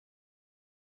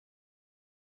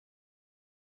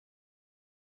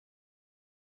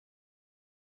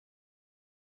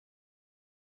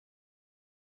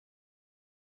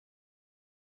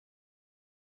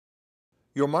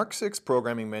Your Mark 6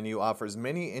 programming menu offers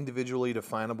many individually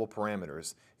definable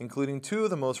parameters, including two of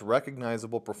the most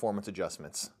recognizable performance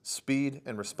adjustments, speed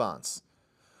and response.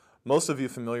 Most of you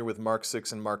familiar with Mark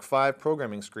 6 and Mark 5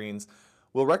 programming screens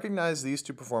will recognize these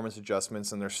two performance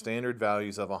adjustments and their standard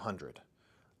values of 100.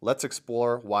 Let's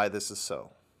explore why this is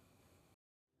so.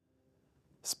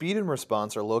 Speed and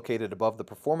response are located above the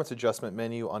performance adjustment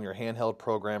menu on your handheld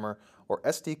programmer or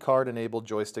SD card-enabled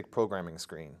joystick programming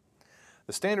screen.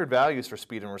 The standard values for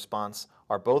speed and response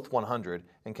are both 100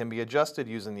 and can be adjusted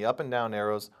using the up and down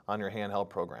arrows on your handheld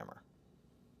programmer.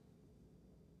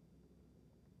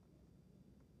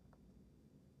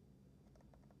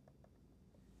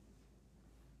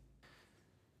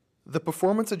 The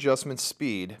performance adjustment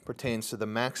speed pertains to the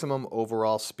maximum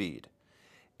overall speed.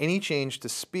 Any change to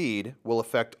speed will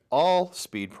affect all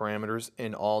speed parameters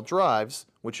in all drives,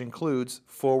 which includes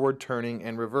forward, turning,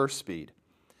 and reverse speed.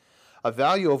 A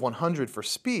value of 100 for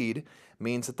speed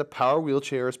means that the power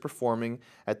wheelchair is performing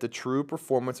at the true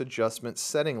performance adjustment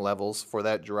setting levels for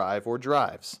that drive or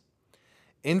drives.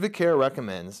 Invacare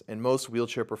recommends, and most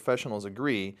wheelchair professionals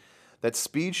agree, that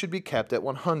speed should be kept at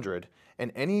 100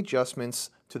 and any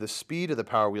adjustments to the speed of the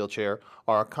power wheelchair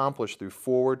are accomplished through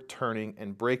forward, turning,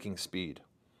 and braking speed.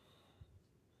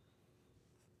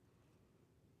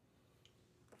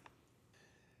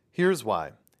 Here's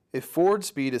why. If forward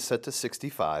speed is set to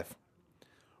 65,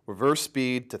 reverse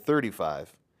speed to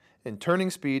 35, and turning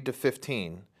speed to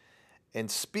 15, and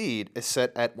speed is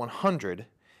set at 100,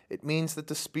 it means that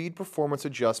the speed performance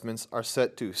adjustments are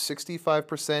set to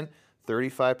 65%,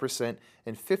 35%,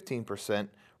 and 15%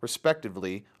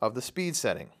 respectively of the speed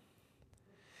setting.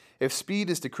 If speed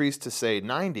is decreased to say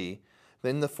 90,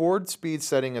 then the forward speed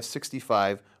setting of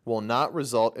 65 will not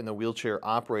result in the wheelchair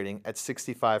operating at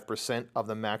 65% of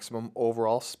the maximum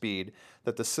overall speed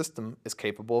that the system is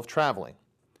capable of traveling.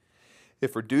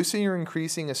 If reducing or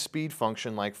increasing a speed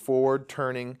function like forward,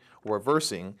 turning, or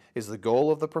reversing is the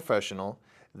goal of the professional,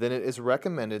 then it is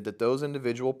recommended that those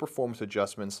individual performance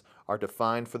adjustments are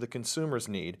defined for the consumer's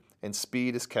need and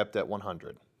speed is kept at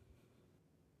 100.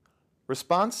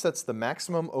 Response sets the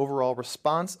maximum overall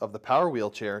response of the power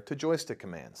wheelchair to joystick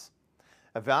commands.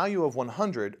 A value of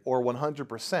 100 or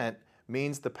 100%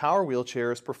 means the power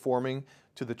wheelchair is performing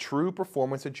to the true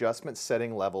performance adjustment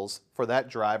setting levels for that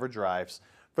drive or drives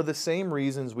for the same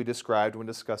reasons we described when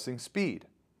discussing speed.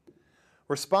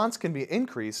 Response can be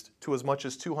increased to as much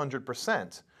as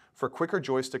 200% for quicker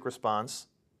joystick response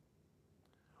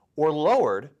or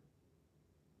lowered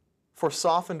for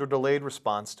softened or delayed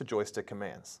response to joystick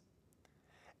commands.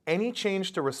 Any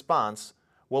change to response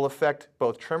will affect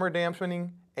both tremor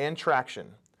dampening and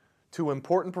traction, two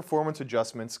important performance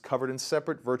adjustments covered in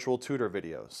separate virtual tutor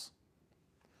videos.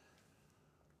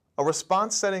 A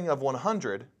response setting of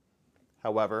 100,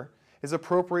 however, is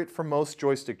appropriate for most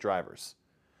joystick drivers.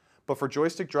 But for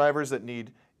joystick drivers that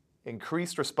need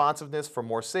increased responsiveness for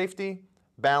more safety,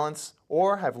 balance,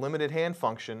 or have limited hand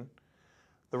function,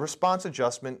 the response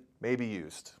adjustment may be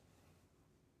used.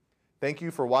 Thank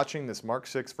you for watching this Mark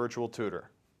 6 virtual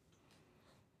tutor.